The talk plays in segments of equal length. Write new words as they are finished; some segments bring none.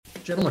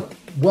Gentlemen,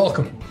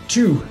 welcome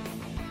to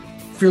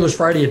Fearless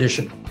Friday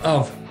edition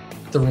of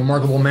The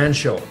Remarkable Man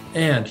Show,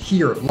 and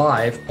here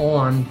live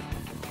on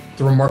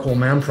The Remarkable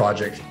Man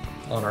Project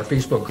on our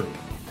Facebook group.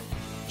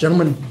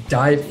 Gentlemen,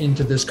 dive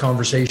into this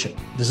conversation.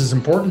 This is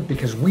important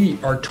because we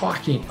are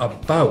talking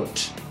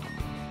about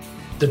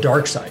the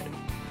dark side.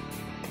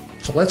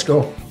 So let's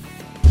go.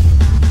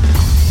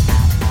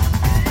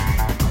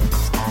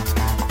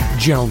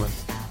 Gentlemen,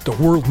 the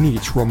world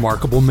needs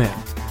remarkable men.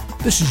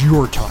 This is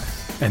your time,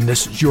 and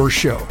this is your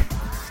show.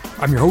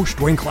 I'm your host,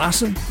 Dwayne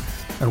Klassen,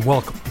 and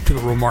welcome to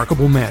the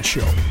Remarkable Man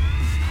Show.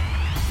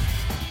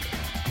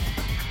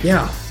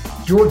 Yeah,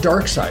 your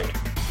dark side.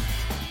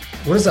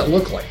 What does that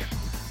look like?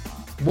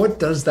 What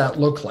does that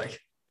look like?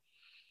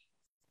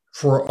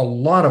 For a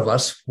lot of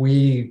us,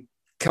 we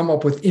come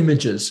up with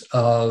images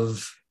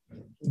of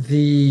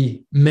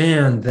the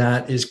man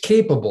that is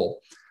capable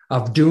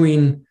of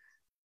doing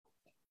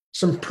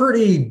some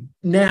pretty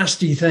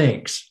nasty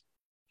things.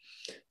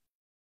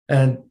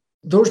 And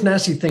those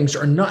nasty things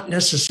are not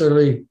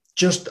necessarily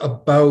just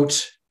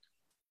about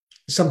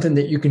something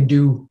that you can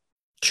do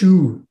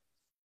to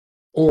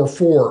or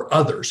for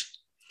others.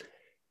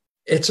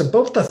 It's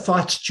about the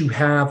thoughts that you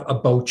have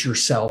about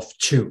yourself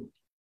too.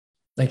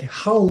 Like,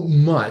 how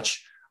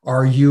much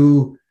are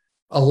you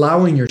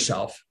allowing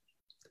yourself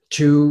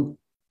to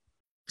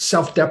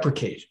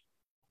self-deprecate?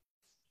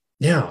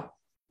 Yeah,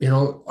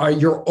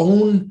 your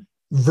own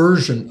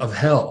version of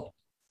hell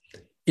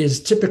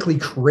is typically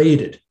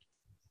created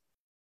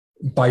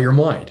by your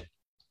mind.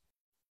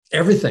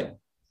 Everything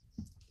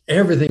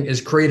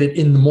is created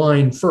in the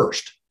mind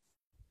first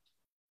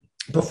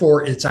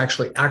before it's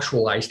actually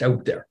actualized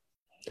out there.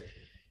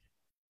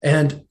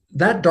 And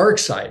that dark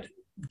side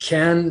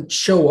can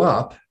show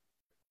up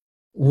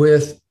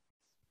with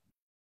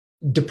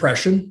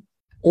depression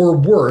or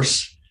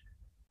worse,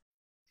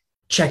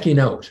 checking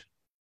out.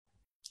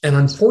 And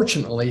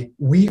unfortunately,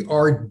 we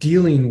are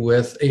dealing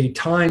with a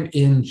time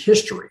in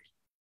history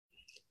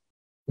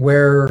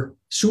where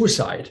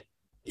suicide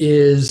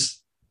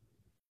is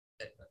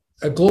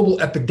a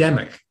global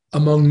epidemic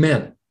among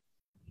men.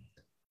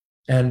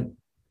 And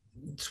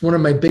it's one of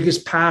my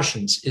biggest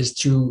passions is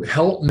to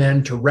help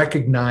men to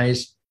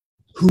recognize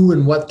who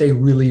and what they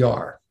really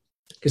are.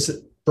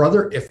 Because,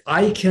 brother, if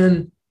I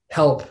can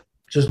help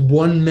just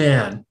one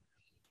man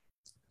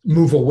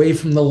move away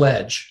from the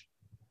ledge,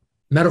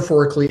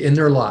 metaphorically in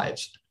their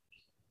lives,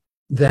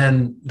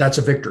 then that's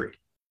a victory.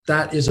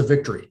 That is a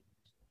victory.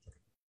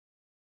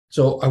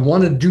 So I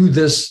want to do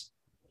this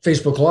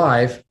Facebook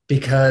Live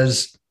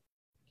because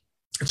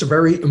it's a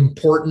very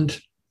important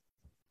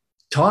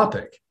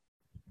topic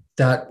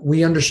that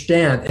we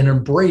understand and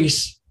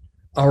embrace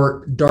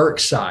our dark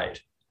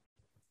side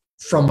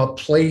from a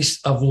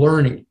place of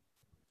learning.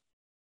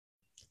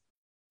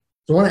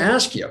 So I want to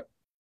ask you,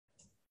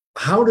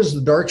 how does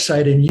the dark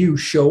side in you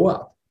show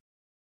up?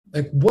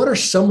 Like, what are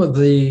some of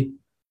the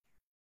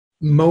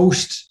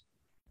most,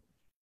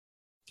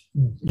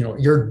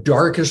 your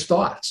darkest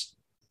thoughts?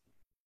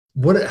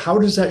 How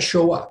does that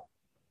show up?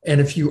 And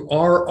if you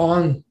are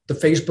on the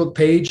Facebook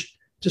page,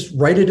 just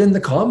write it in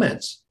the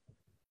comments.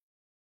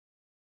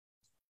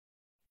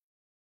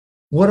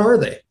 What are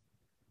they?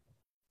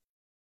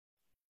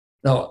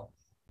 Now,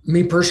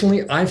 me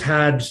personally, I've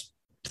had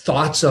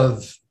thoughts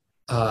of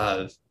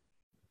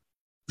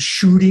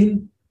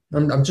shooting.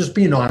 I'm just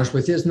being honest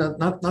with you. It's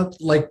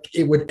not like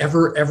it would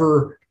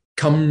ever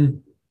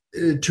come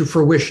to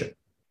fruition.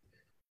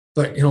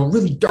 But,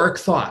 really dark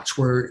thoughts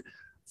where,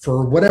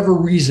 for whatever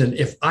reason,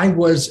 if I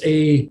was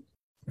a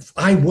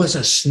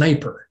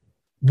sniper,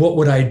 what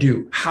would I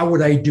do? How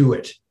would I do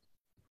it?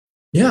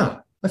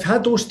 Yeah, I've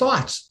had those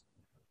thoughts.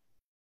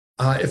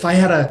 If I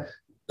had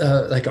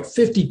a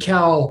 50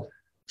 cal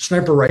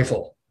sniper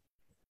rifle,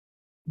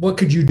 what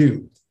could you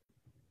do?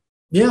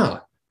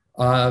 Yeah,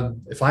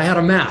 if I had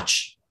a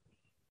match,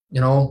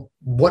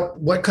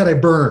 what could I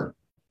burn?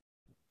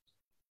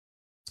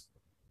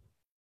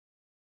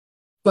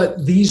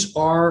 But these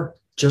are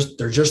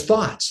they're just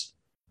thoughts.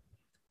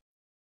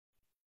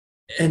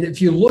 And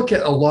if you look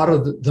at a lot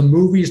of the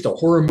movies, the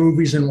horror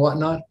movies and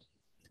whatnot,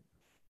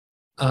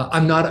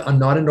 I'm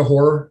not into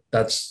horror.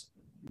 That's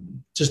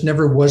just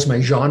never was my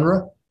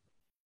genre.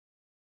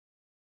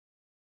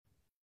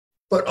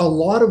 But a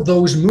lot of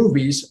those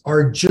movies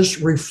are just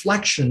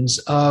reflections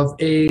of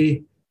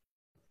a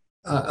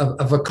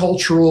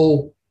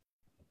cultural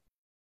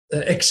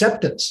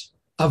acceptance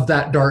of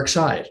that dark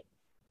side.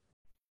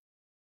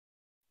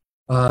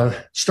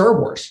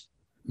 Star Wars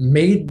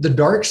made the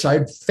dark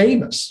side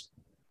famous.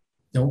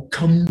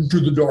 Come to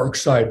the dark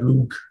side,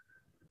 Luke.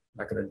 I'm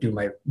not going to do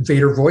my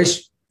Vader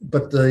voice,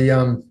 but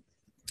the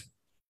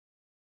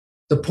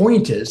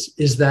point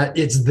is that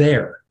it's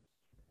there.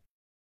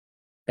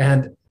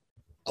 And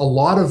a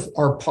lot of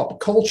our pop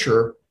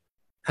culture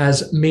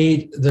has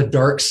made the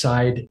dark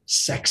side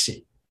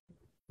sexy.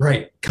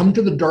 Right. Come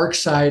to the dark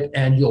side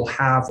and you'll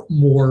have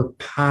more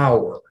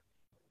power.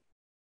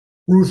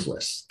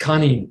 Ruthless,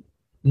 cunning,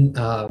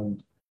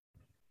 and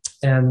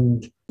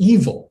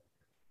evil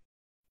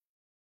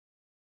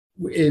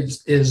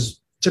is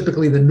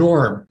typically the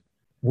norm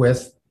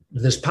with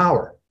this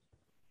power.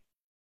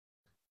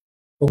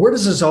 But where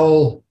does this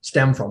all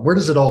stem from? Where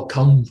does it all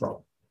come from?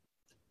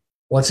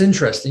 Well, it's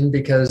interesting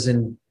because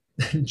in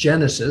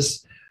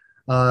Genesis,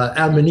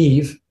 Adam and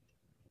Eve,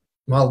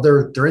 well,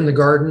 they're in the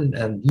garden,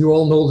 and you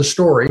all know the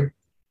story.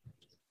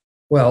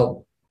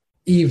 Well,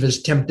 Eve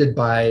is tempted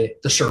by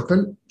the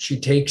serpent. She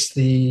takes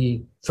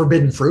the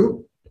forbidden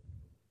fruit,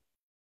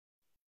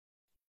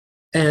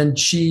 and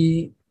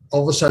she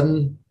all of a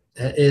sudden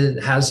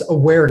has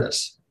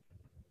awareness.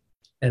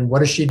 And what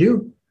does she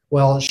do?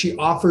 Well, she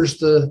offers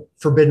the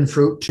forbidden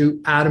fruit to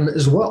Adam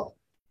as well.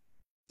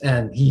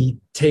 And he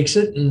takes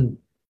it, and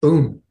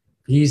boom,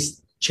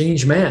 he's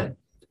changed man.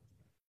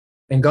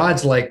 And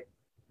God's like,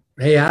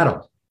 hey,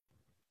 Adam.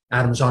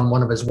 Adam's on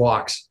one of his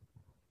walks.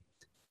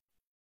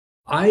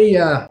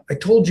 I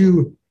told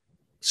you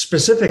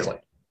specifically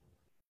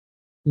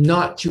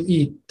not to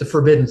eat the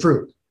forbidden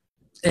fruit.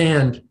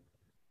 And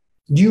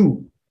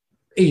you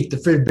ate the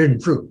forbidden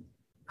fruit.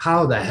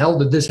 How the hell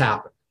did this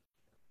happen?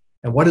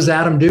 And what does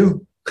Adam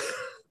do?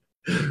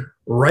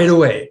 Right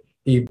away,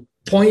 he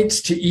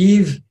points to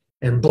Eve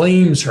and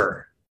blames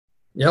her.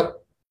 Yep.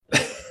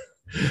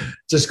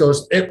 Just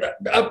goes,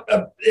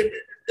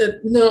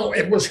 no,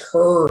 it was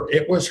her.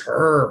 It was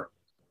her.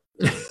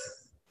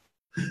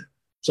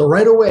 So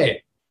right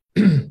away,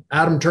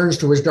 Adam turns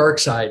to his dark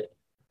side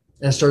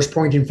and starts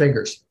pointing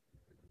fingers.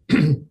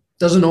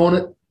 Doesn't own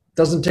it,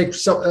 doesn't take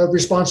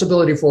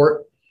responsibility for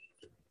it.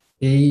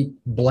 He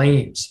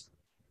blames.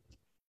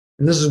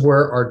 And this is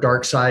where our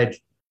dark side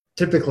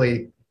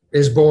typically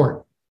is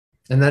born.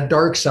 And that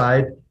dark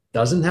side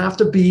doesn't have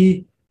to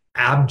be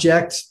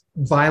abject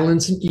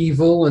violence and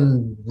evil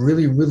and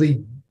really,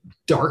 really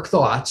dark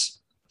thoughts.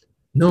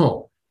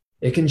 No,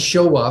 it can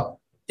show up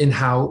in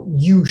how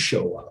you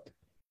show up.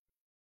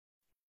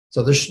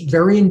 So there's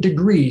varying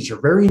degrees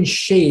or varying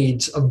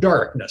shades of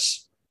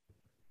darkness.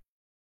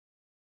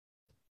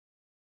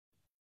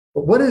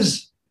 But what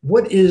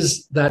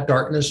is that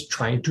darkness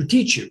trying to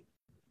teach you?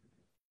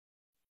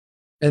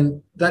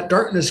 And that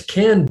darkness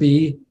can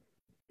be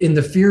in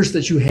the fears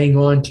that you hang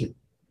on to,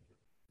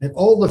 and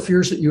all the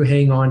fears that you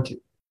hang on to.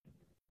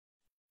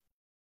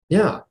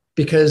 Yeah,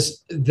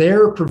 because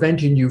they're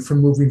preventing you from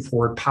moving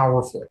forward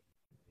powerfully.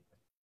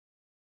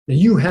 Now,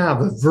 you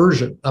have a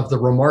version of the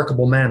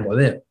remarkable man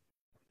within.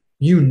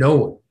 You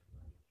know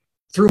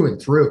it through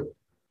and through.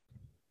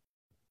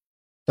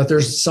 But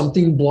there's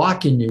something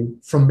blocking you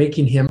from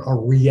making him a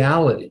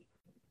reality.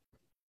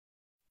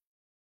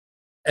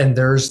 And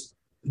there's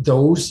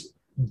those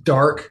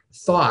dark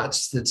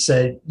thoughts that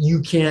said,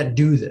 you can't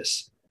do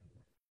this.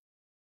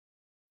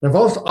 And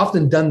I've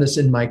often done this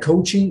in my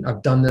coaching.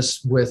 I've done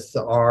this with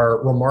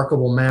our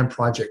Remarkable Man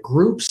Project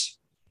groups,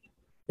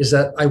 is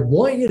that I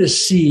want you to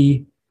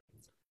see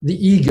the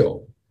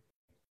ego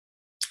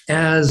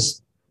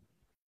as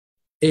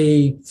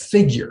a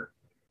figure.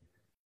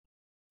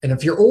 And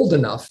if you're old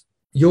enough,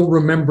 you'll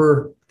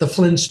remember the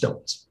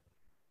Flintstones.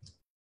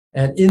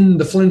 And in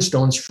the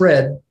Flintstones,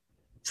 Fred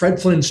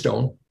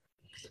Flintstone,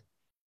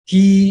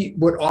 he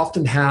would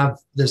often have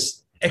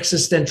this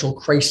existential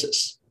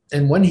crisis.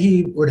 And when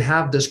he would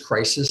have this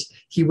crisis,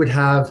 he would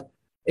have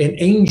an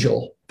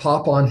angel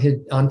pop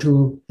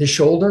onto his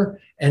shoulder,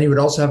 and he would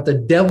also have the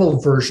devil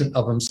version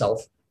of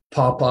himself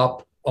pop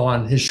up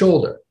on his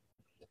shoulder.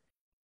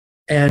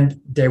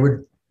 And they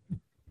would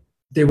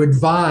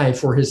vie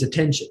for his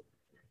attention.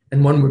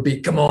 And one would be,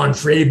 come on,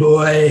 Freddy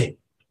boy,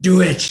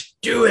 do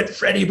it,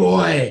 Freddy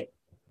boy.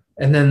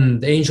 And then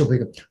the angel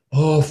would be,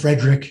 oh,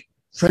 Frederick,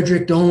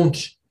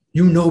 don't.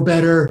 You know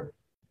better.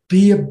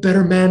 Be a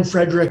better man,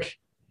 Frederick.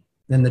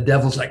 Then the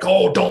devil's like,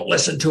 oh, don't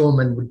listen to him,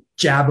 and would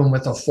jab him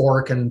with a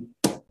fork, and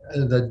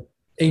the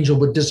angel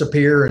would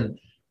disappear, and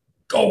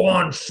go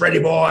on, Freddy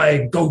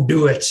boy, go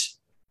do it.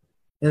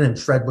 And then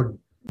Fred would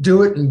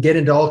do it and get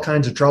into all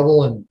kinds of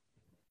trouble, and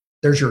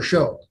there's your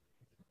show.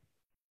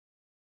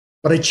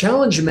 But I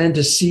challenge men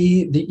to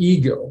see the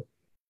ego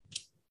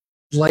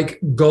like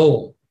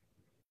Gollum.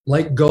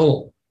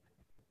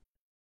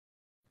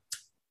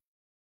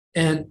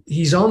 And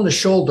he's on the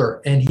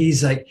shoulder, and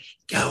he's like,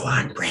 go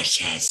on,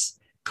 Precious.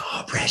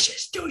 Go,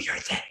 Precious, do your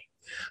thing.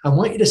 I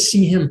want you to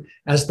see him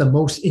as the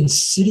most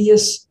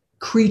insidious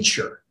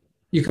creature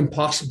you can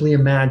possibly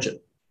imagine,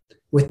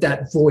 with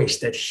that voice,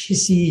 that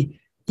hissy,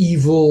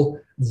 evil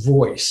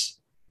voice.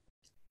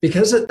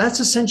 Because that's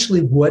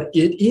essentially what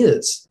it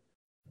is.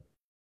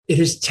 It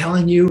is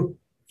telling you,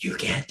 you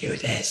can't do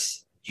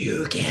this.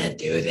 You can't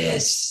do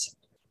this.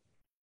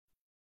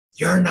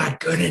 You're not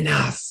good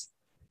enough.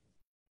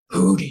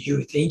 Who do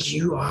you think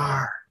you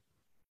are?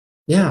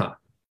 Yeah.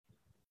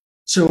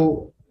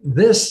 So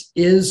this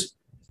is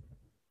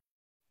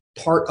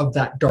part of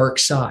that dark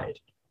side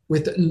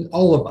within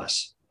all of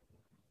us.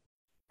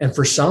 And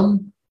for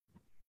some,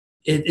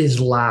 it is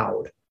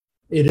loud.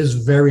 It is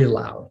very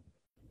loud.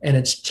 And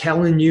it's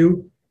telling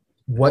you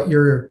what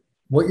you're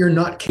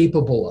not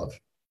capable of.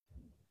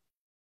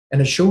 And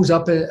it shows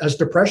up as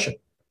depression.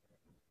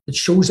 It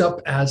shows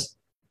up as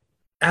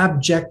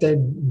abject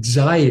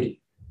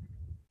anxiety,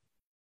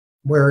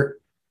 where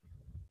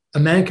a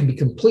man can be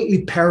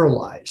completely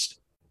paralyzed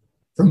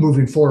from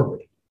moving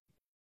forward.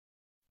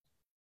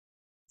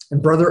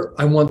 And brother,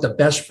 I want the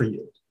best for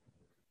you.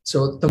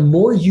 So the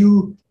more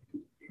you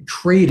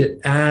treat it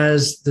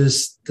as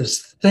this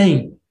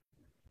thing,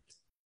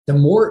 the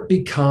more it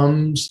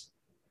becomes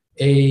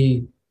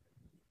a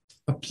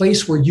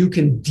place where you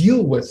can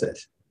deal with it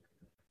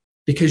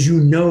because you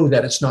know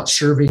that it's not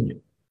serving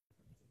you.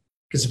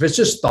 Because if it's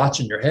just thoughts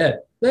in your head,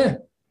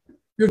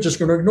 you're just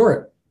going to ignore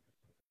it.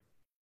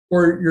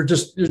 Or you're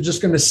just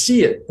going to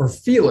see it or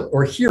feel it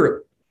or hear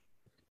it.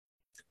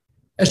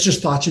 It's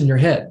just thoughts in your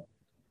head.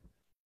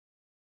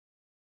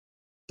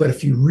 But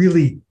if you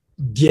really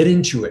get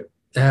into it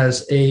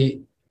as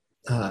a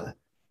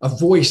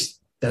voice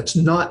that's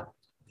not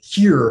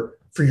here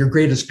for your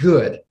greatest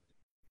good,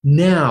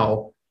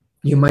 now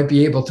you might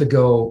be able to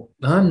go,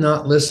 I'm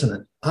not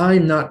listening.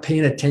 I'm not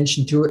paying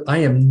attention to it. I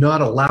am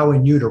not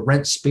allowing you to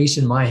rent space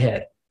in my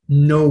head.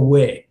 No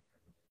way.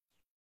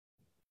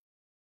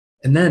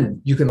 And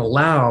then you can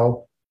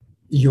allow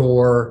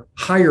your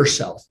higher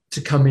self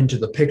to come into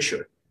the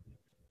picture.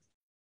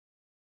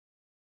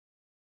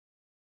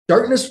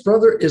 Darkness,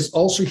 brother, is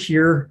also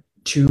here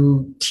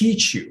to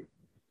teach you.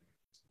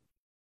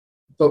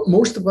 But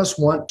most of us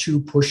want to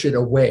push it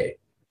away.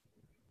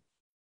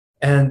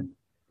 And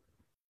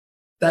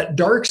that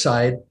dark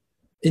side,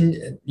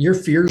 in your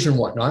fears and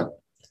whatnot,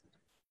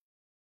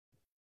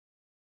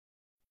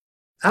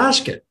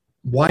 ask it,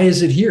 why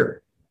is it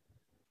here?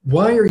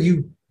 Why are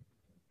you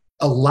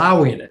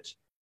allowing it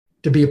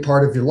to be a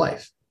part of your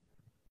life?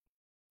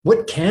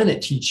 What can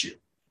it teach you?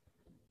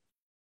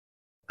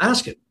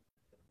 Ask it,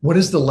 what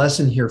is the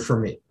lesson here for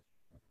me?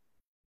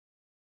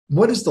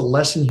 What is the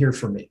lesson here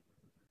for me?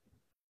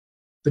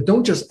 But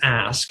don't just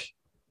ask.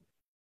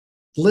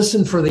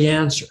 Listen for the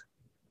answer.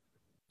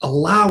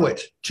 Allow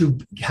it to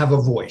have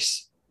a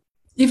voice.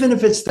 Even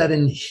if it's that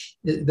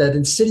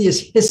insidious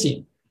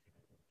hissing,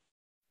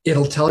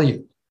 it'll tell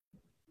you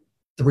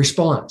the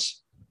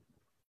response.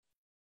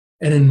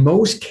 And in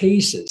most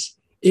cases,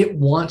 it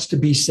wants to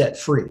be set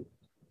free,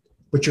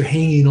 but you're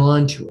hanging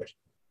on to it.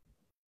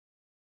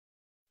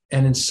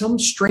 And in some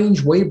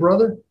strange way,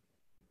 brother,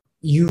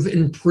 you've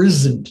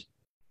imprisoned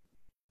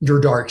your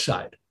dark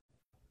side.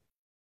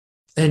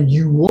 And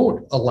you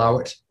won't allow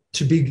it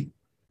to be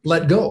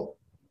let go.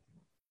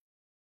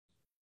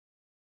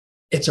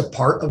 It's a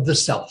part of the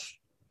self.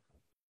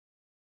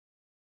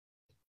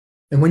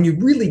 And when you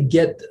really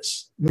get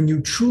this, when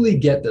you truly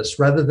get this,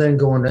 rather than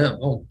going,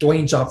 oh,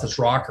 Dwayne's off his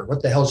rocker,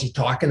 what the hell is he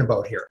talking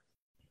about here?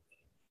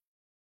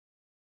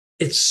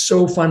 It's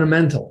so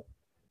fundamental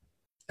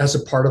as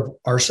a part of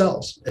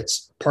ourselves.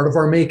 It's part of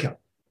our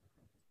makeup.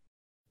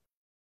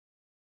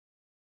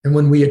 And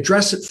when we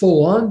address it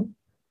full on,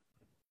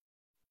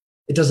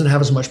 it doesn't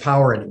have as much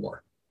power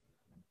anymore.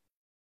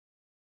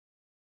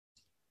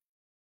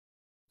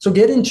 So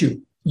get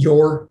into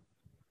your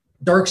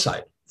dark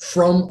side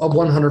from a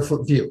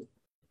 100-foot view.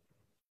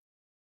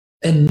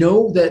 And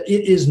know that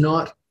it is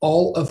not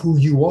all of who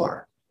you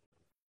are.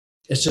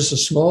 It's just a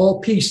small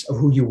piece of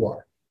who you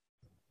are.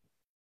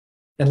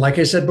 And like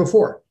I said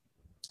before,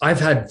 I've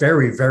had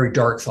very, very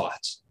dark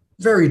thoughts,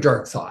 very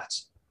dark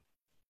thoughts.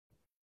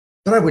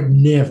 But I would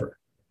never,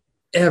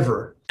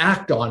 ever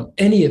act on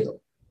any of them.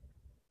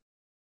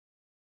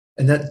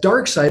 And that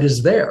dark side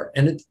is there.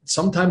 And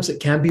sometimes it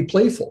can be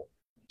playful.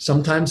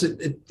 Sometimes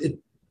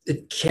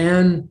it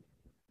can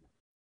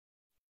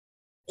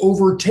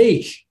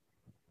overtake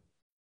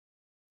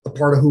a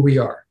part of who we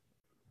are.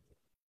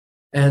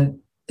 And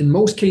in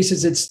most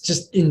cases, it's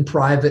just in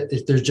private.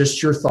 They're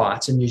just your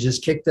thoughts and you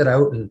just kick that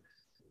out. And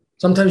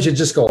sometimes you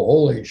just go,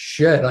 holy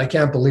shit, I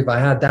can't believe I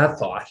had that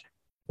thought.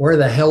 Where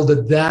the hell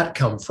did that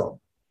come from?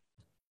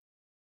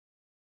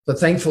 But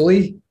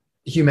thankfully,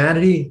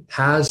 humanity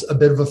has a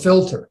bit of a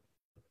filter.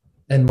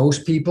 And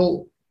most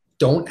people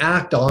don't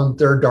act on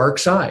their dark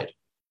side,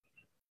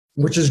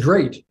 which is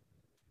great.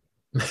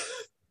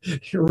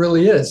 It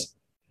really is.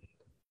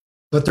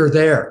 But they're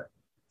there.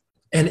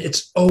 And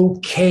it's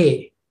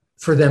okay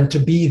for them to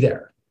be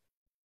there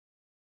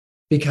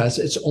because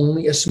it's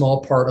only a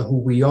small part of who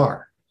we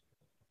are.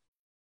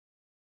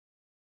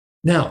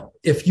 Now,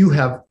 if you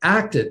have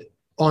acted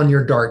on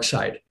your dark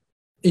side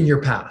in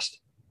your past,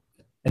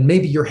 and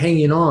maybe you're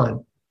hanging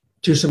on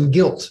to some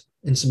guilt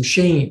and some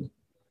shame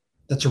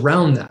that's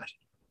around that,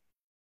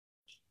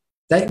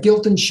 that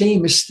guilt and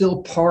shame is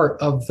still part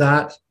of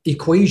that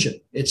equation.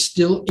 It's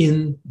still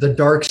in the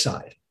dark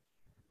side.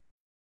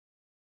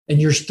 And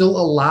you're still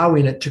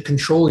allowing it to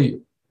control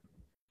you.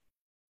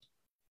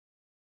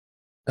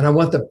 And I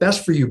want the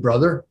best for you,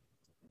 brother,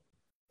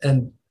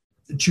 and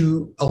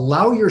to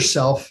allow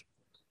yourself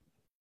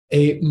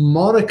a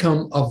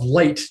modicum of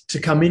light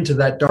to come into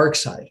that dark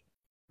side.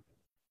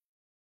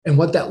 And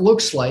what that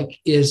looks like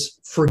is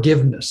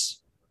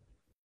forgiveness.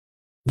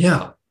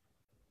 Yeah.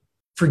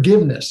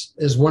 Forgiveness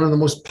is one of the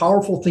most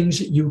powerful things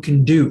that you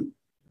can do,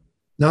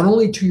 not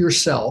only to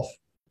yourself,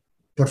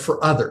 but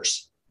for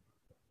others.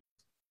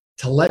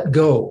 To let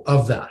go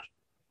of that.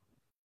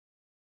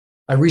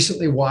 I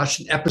recently watched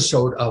an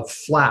episode of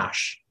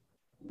Flash,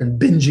 been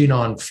binging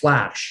on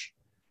Flash.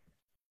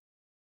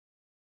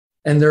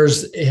 And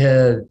there's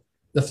the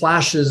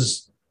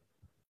Flash's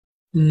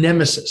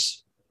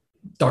nemesis,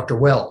 Dr.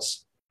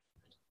 Wells.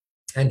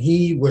 And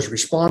he was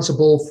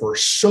responsible for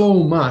so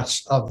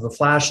much of the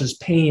Flash's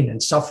pain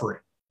and suffering.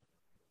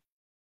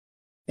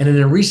 And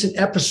in a recent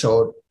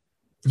episode,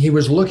 he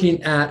was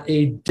looking at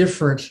a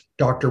different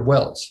Dr.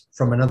 Wells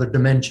from another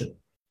dimension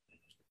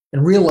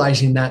and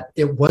realizing that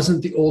it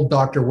wasn't the old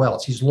Dr.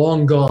 Wells. He's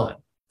long gone,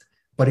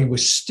 but he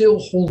was still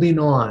holding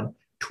on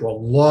to a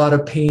lot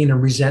of pain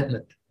and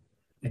resentment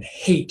and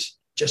hate,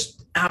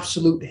 just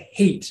absolute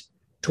hate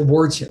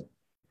towards him.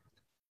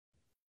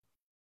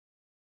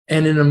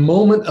 And in a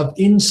moment of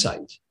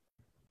insight,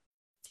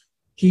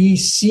 he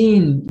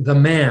seen the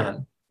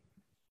man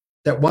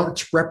that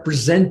once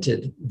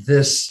represented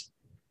this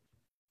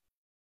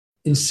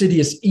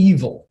insidious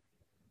evil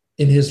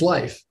in his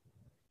life.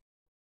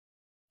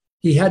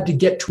 He had to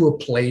get to a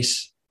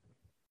place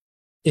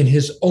in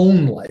his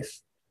own life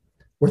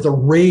where the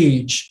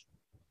rage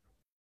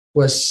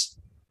was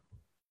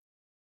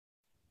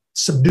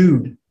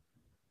subdued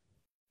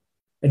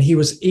and he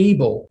was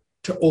able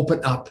to open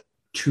up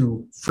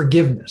to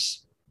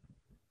forgiveness.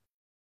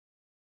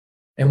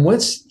 And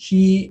once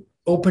he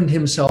opened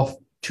himself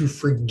to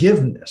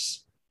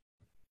forgiveness,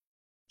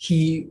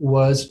 he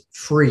was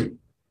free.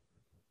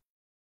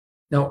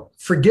 Now,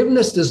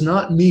 forgiveness does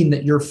not mean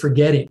that you're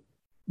forgetting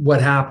what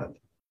happened.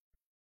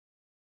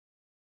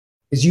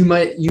 Because you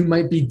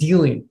might be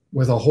dealing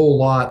with a whole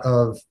lot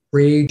of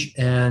rage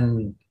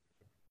and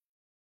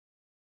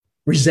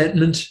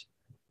resentment,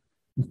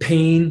 and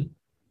pain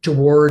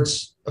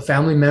towards a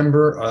family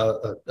member,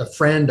 a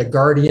friend, a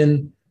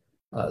guardian,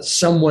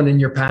 someone in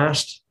your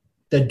past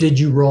that did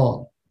you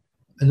wrong.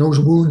 And those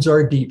wounds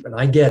are deep, and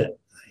I get it.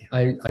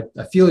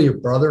 I feel you,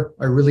 brother.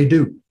 I really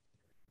do.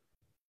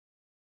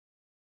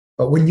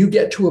 But when you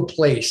get to a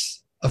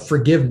place of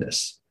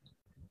forgiveness,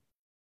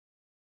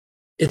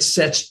 it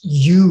sets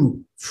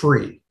you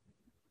free.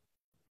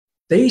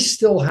 They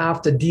still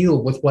have to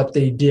deal with what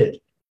they did,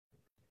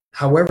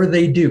 however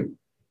they do,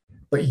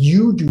 but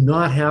you do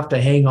not have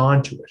to hang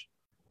on to it.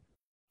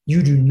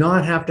 You do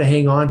not have to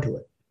hang on to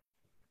it.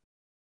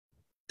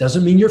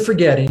 Doesn't mean you're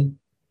forgetting.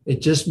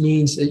 It just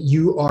means that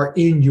you are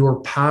in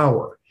your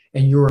power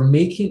and you are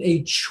making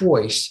a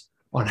choice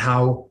on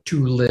how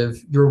to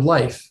live your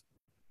life.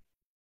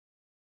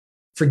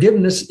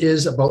 Forgiveness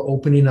is about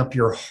opening up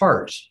your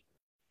heart,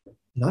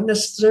 not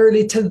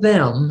necessarily to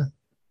them,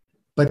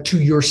 but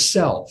to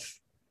yourself,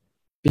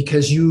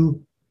 because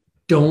you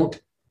don't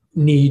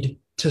need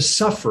to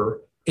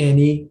suffer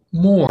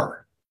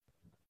anymore.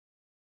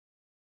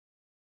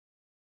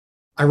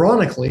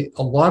 Ironically,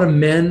 a lot of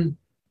men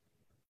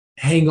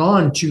hang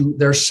on to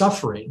their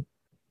suffering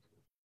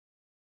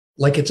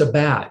like it's a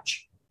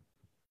badge,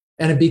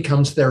 and it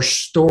becomes their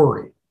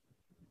story.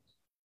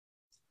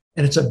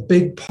 And it's a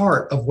big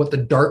part of what the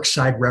dark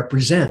side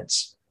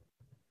represents.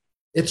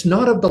 It's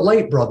not of the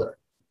light, brother.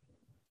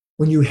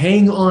 When you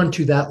hang on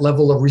to that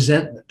level of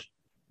resentment,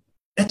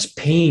 that's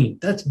pain.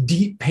 That's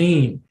deep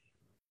pain.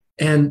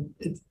 And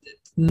it's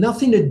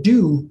nothing to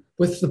do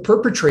with the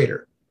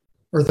perpetrator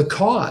or the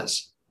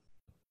cause.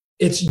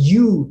 It's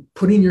you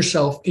putting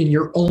yourself in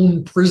your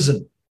own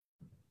prison.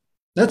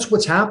 That's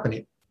what's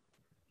happening.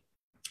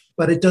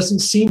 But it doesn't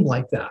seem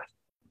like that.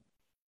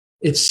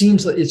 It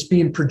seems that it's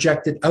being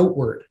projected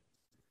outward,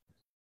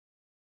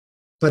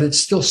 but it's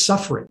still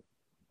suffering.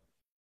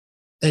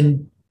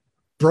 And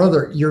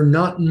brother, you're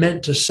not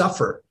meant to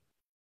suffer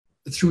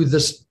through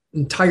this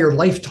entire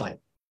lifetime.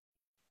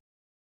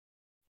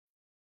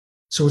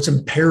 So it's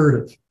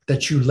imperative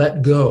that you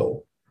let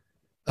go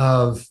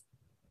of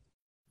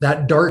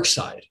that dark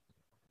side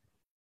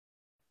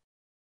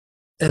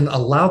and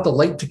allow the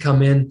light to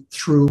come in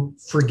through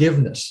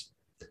forgiveness.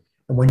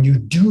 And when you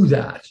do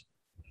that,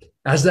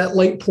 as that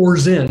light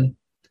pours in,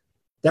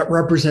 that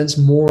represents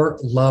more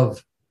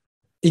love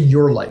in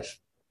your life,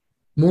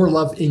 more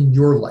love in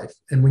your life.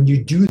 And when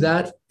you do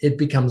that, it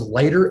becomes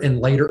lighter and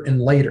lighter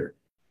and lighter.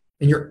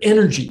 And your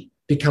energy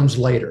becomes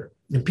lighter.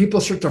 And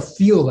people start to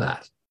feel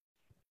that.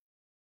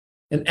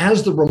 And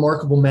as the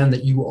remarkable man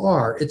that you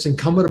are, it's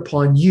incumbent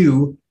upon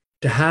you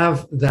to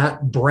have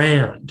that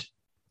brand,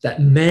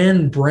 that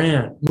man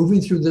brand,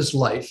 moving through this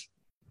life,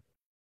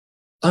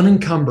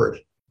 unencumbered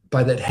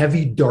by that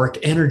heavy, dark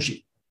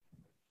energy.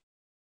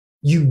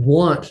 You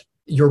want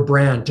your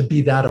brand to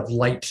be that of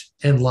light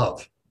and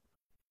love.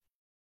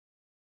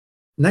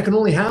 And that can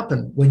only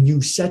happen when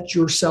you set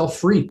yourself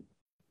free.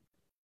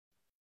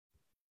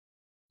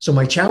 So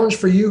my challenge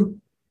for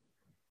you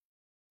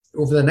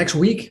over the next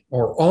week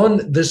or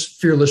on this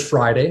Fearless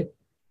Friday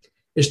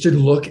is to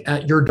look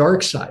at your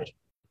dark side.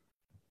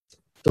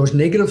 Those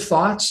negative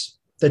thoughts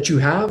that you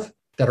have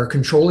that are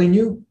controlling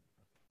you,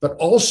 but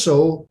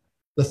also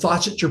the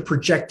thoughts that you're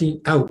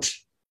projecting out,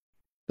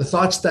 the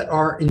thoughts that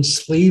are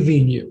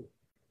enslaving you,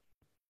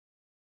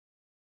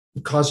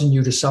 and causing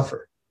you to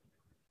suffer.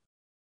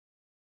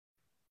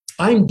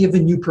 I'm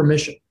giving you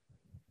permission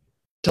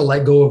to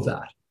let go of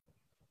that.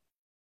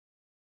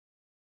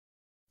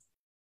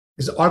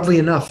 Because oddly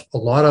enough, a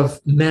lot of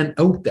men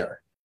out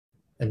there,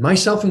 and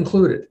myself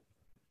included,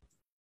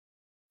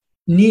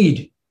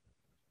 need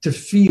to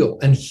feel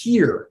and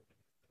hear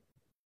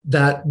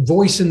that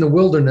voice in the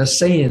wilderness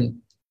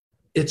saying,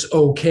 it's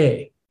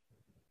okay.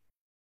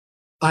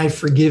 I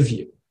forgive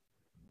you.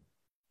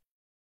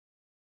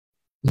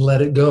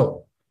 Let it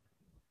go.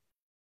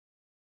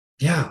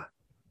 Yeah.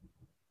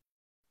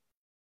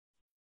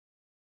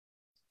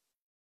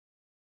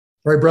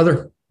 All right,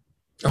 brother.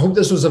 I hope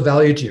this was of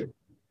value to you,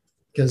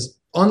 because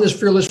on this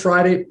Fearless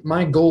Friday,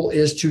 my goal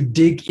is to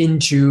dig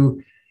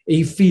into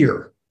a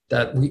fear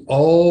that we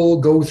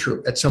all go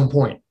through at some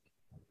point.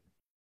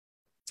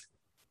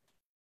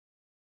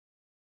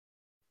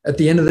 At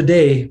the end of the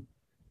day,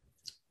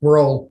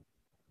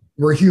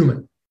 we're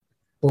human,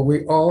 but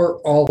we are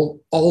all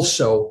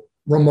also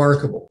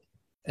remarkable.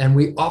 And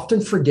we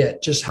often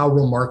forget just how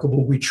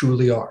remarkable we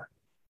truly are.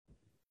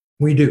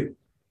 We do.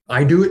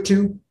 I do it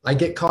too. I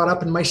get caught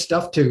up in my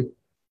stuff too.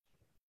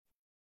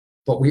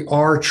 But we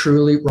are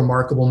truly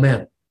remarkable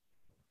men.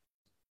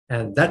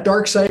 And that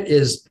dark side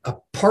is a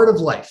part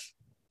of life.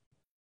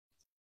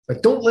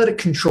 But don't let it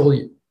control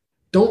you.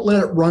 Don't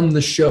let it run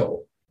the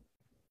show.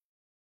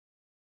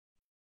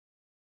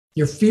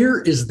 Your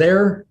fear is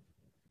there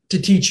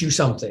to teach you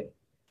something.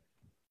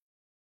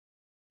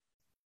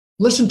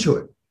 Listen to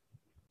it.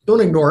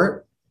 Don't ignore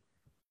it.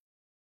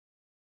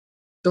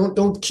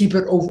 Don't keep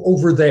it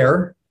over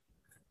there.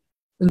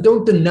 And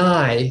don't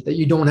deny that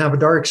you don't have a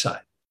dark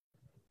side.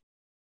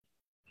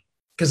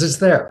 Because it's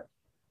there.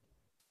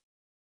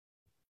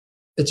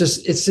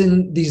 It's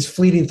in these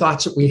fleeting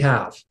thoughts that we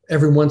have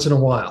every once in a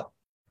while.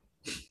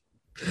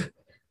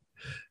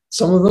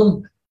 Some of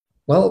them,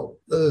 well,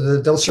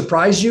 they'll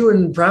surprise you,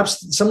 and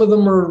perhaps some of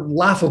them are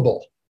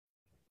laughable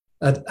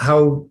at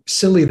how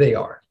silly they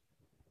are.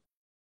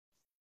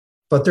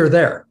 But they're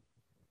there.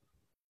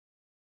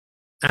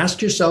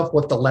 Ask yourself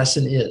what the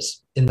lesson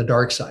is in the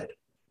dark side.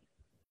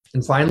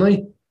 And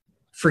finally,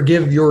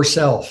 forgive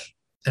yourself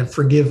and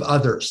forgive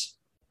others.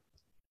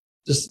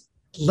 Just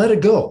let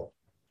it go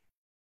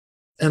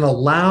and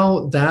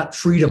allow that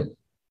freedom.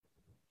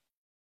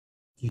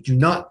 You do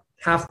not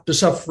have to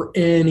suffer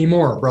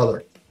anymore,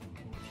 brother.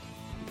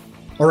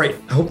 All right,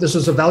 I hope this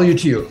was of value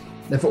to you.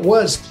 If it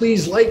was,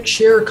 please like,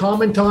 share,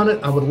 comment on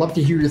it. I would love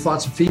to hear your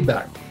thoughts and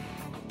feedback.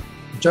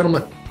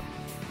 Gentlemen,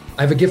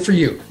 I have a gift for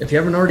you. If you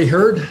haven't already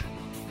heard,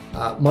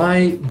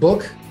 my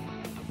book,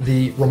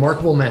 The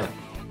Remarkable Man,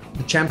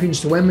 The Champions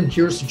to Women,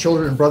 Heroes to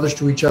Children, and Brothers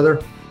to Each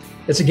Other.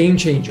 It's a game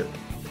changer.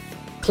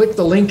 Click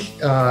the link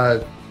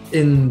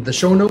in the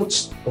show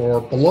notes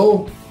or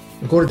below.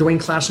 Go to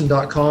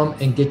DwayneClassen.com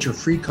and get your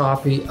free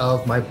copy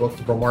of my book,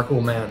 The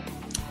Remarkable Man.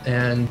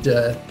 And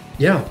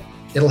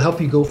it'll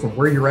help you go from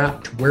where you're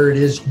at to where it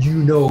is you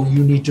know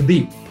you need to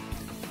be.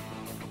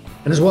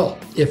 And as well,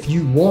 if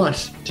you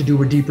want to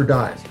do a deeper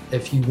dive,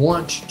 if you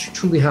want to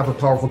truly have a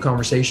powerful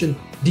conversation,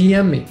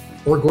 DM me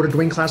or go to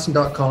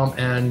DwayneClassen.com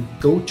and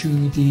go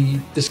to the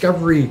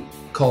discovery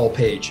call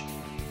page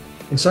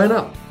and sign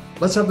up.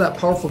 Let's have that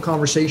powerful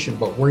conversation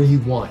about where you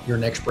want your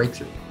next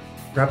breakthrough.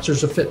 Perhaps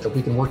there's a fit that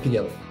we can work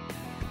together.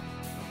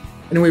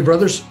 Anyway,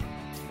 brothers,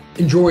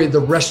 enjoy the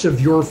rest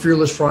of your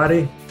Fearless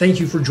Friday. Thank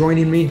you for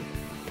joining me.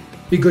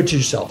 Be good to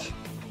yourself.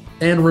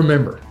 And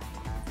remember,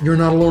 you're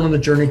not alone on the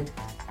journey.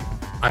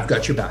 I've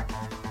got your back.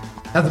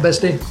 Have the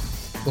best day.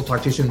 We'll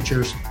talk to you soon.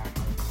 Cheers.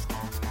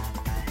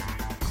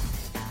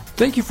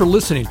 Thank you for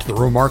listening to The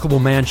Remarkable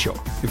Man Show.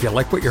 If you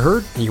like what you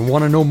heard and you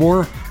want to know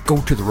more,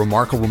 go to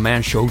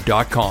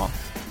theremarkablemanshow.com.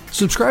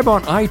 Subscribe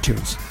on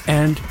iTunes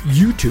and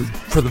YouTube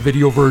for the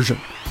video version.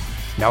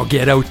 Now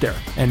get out there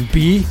and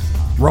be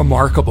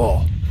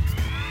remarkable.